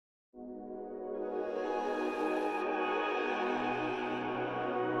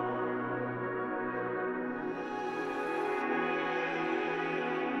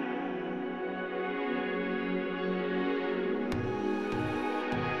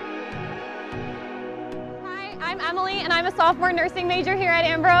I'm Emily, and I'm a sophomore nursing major here at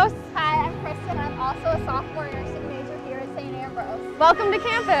Ambrose. Hi, I'm Kristen. I'm also a sophomore nursing major here at St. Ambrose. Welcome to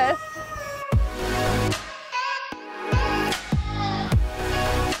campus.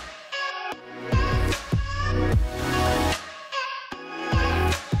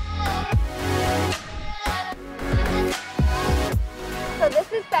 So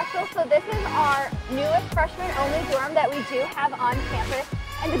this is Bechtel. So this is our newest freshman-only dorm that we do have on campus.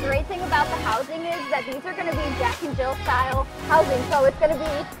 And the great thing about the housing is that these are going to be Jack and Jill style housing. So it's going to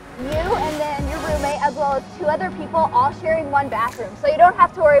be you and then your roommate as well as 2 other people all sharing one bathroom. So you don't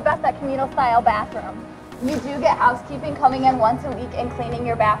have to worry about that communal style bathroom. You do get housekeeping coming in once a week and cleaning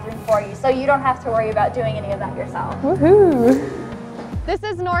your bathroom for you. So you don't have to worry about doing any of that yourself. Woohoo! This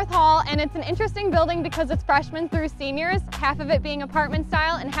is North Hall, and it's an interesting building because it's freshmen through seniors, half of it being apartment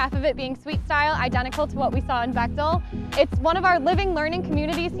style and half of it being suite style, identical to what we saw in Bechtel. It's one of our living learning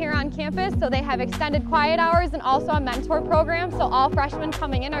communities here on campus, so they have extended quiet hours and also a mentor program, so all freshmen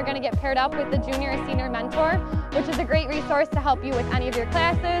coming in are going to get paired up with the junior or senior mentor, which is a great resource to help you with any of your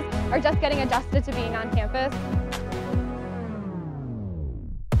classes or just getting adjusted to being on campus.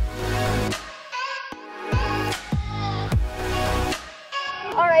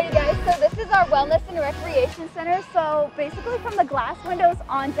 Alrighty guys, so this is our Wellness and Recreation Center. So basically from the glass windows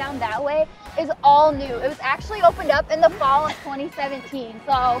on down that way is all new. It was actually opened up in the fall of 2017,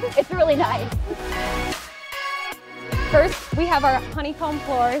 so it's really nice. First, we have our honeycomb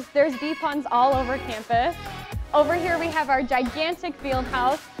floors. There's bee ponds all over campus. Over here we have our gigantic field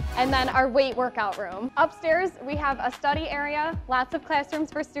house and then our weight workout room. Upstairs, we have a study area, lots of classrooms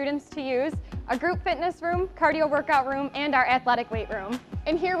for students to use, a group fitness room, cardio workout room, and our athletic weight room.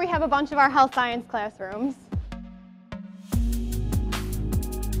 And here we have a bunch of our health science classrooms.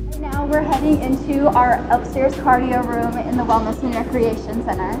 Now we're heading into our upstairs cardio room in the Wellness and Recreation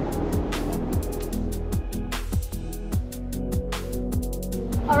Center.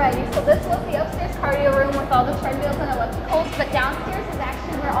 Alrighty, so this was the upstairs cardio room with all the treadmills and ellipticals, but downstairs is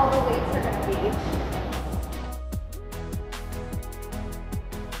actually where all the weights are going to be.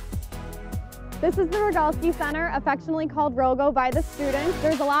 This is the Rogalski Center, affectionately called Rogo by the students.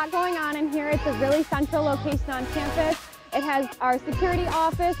 There's a lot going on in here. It's a really central location on campus. It has our security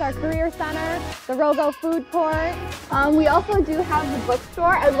office, our career center, the Rogo food court. We also do have the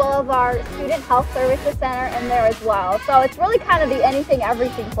bookstore as well as our student health services center in there as well. So it's really kind of the anything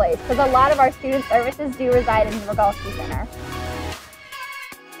everything place because a lot of our student services do reside in the Rogalski Center.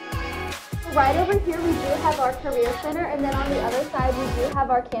 Right over here we do have our career center, and then on the other side we do have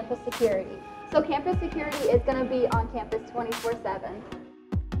our campus security. So campus security is going to be on campus 24/7.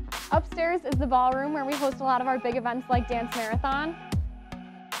 Upstairs is the ballroom where we host a lot of our big events like Dance Marathon.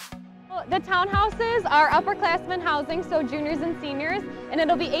 The Townhouses are upperclassmen housing, so juniors and seniors, and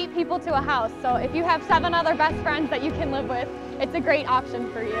it'll be 8 people to a house. So if you have 7 other best friends that you can live with, it's a great option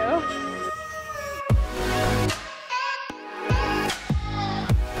for you.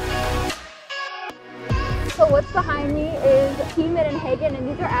 So what's behind me is Tiedemann and Hagen, and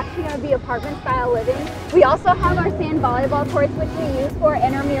these are actually going to be apartment style living. We also have our sand volleyball courts, which we use for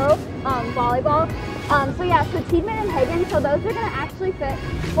intramural volleyball. So yeah, so Tiedemann and Hagen, so those are going to actually fit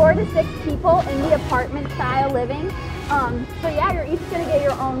 4 to 6 people in the apartment style living. So yeah, you're each going to get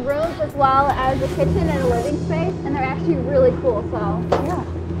your own rooms as well as a kitchen and a living space, and they're actually really cool, so yeah.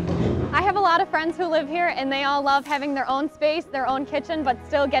 I have a lot of friends who live here and they all love having their own space, their own kitchen, but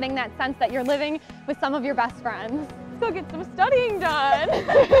still getting that sense that you're living with some of your best friends. Let's go get some studying done.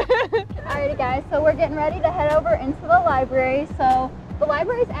 Alrighty guys, so we're getting ready to head over into the library. So the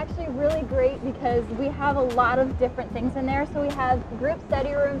library is actually really great because we have a lot of different things in there. So we have group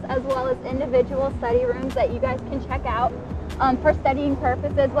study rooms as well as individual study rooms that you guys can check out for studying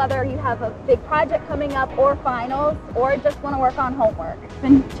purposes, whether you have a big project coming up or finals or just want to work on homework.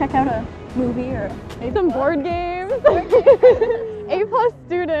 Then check out a movie or maybe some board games. A+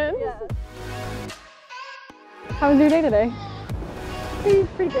 students. Yeah. How was your day today?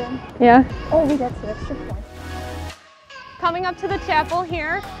 Pretty good. Yeah. Oh, we got some extra points. Coming up to the chapel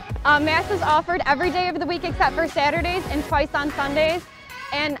here, Mass is offered every day of the week except for Saturdays and twice on Sundays.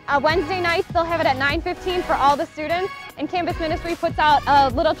 And Wednesday nights, they'll have it at 9:15 for all the students. And Campus Ministry puts out a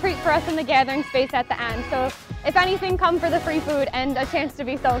little treat for us in the gathering space at the end. So if anything, come for the free food and a chance to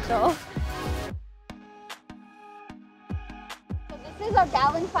be social. So this is our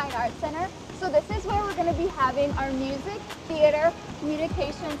Galvin Fine Arts Center. So this is where we're going to be having our music, theater,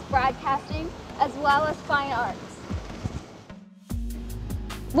 communications, broadcasting, as well as fine arts.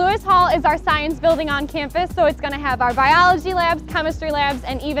 Lewis Hall is our science building on campus, so it's going to have our biology labs, chemistry labs,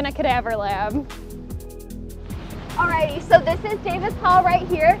 and even a cadaver lab. Alrighty, so this is Davis Hall right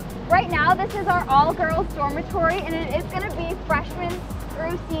here. Right now, this This is our all-girls dormitory, and it is going to be freshman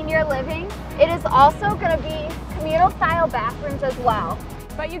through senior living. It is also going to be communal style bathrooms as well.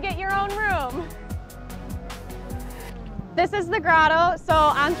 But you get your own room. This is the Grotto, so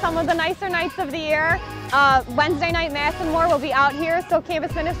on some of the nicer nights of the year, Wednesday night Mass and more will be out here, so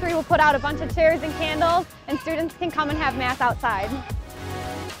campus ministry will put out a bunch of chairs and candles, and students can come and have Mass outside.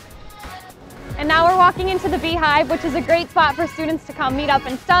 And now we're walking into the Beehive, which is a great spot for students to come meet up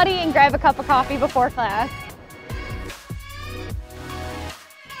and study and grab a cup of coffee before class.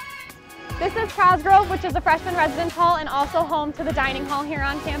 This is Cosgrove, which is a freshman residence hall and also home to the dining hall here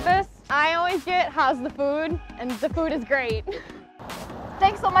on campus. I always get, how's the food? And the food is great.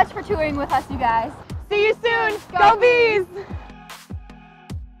 Thanks so much for touring with us, you guys. See you soon. Go Bees!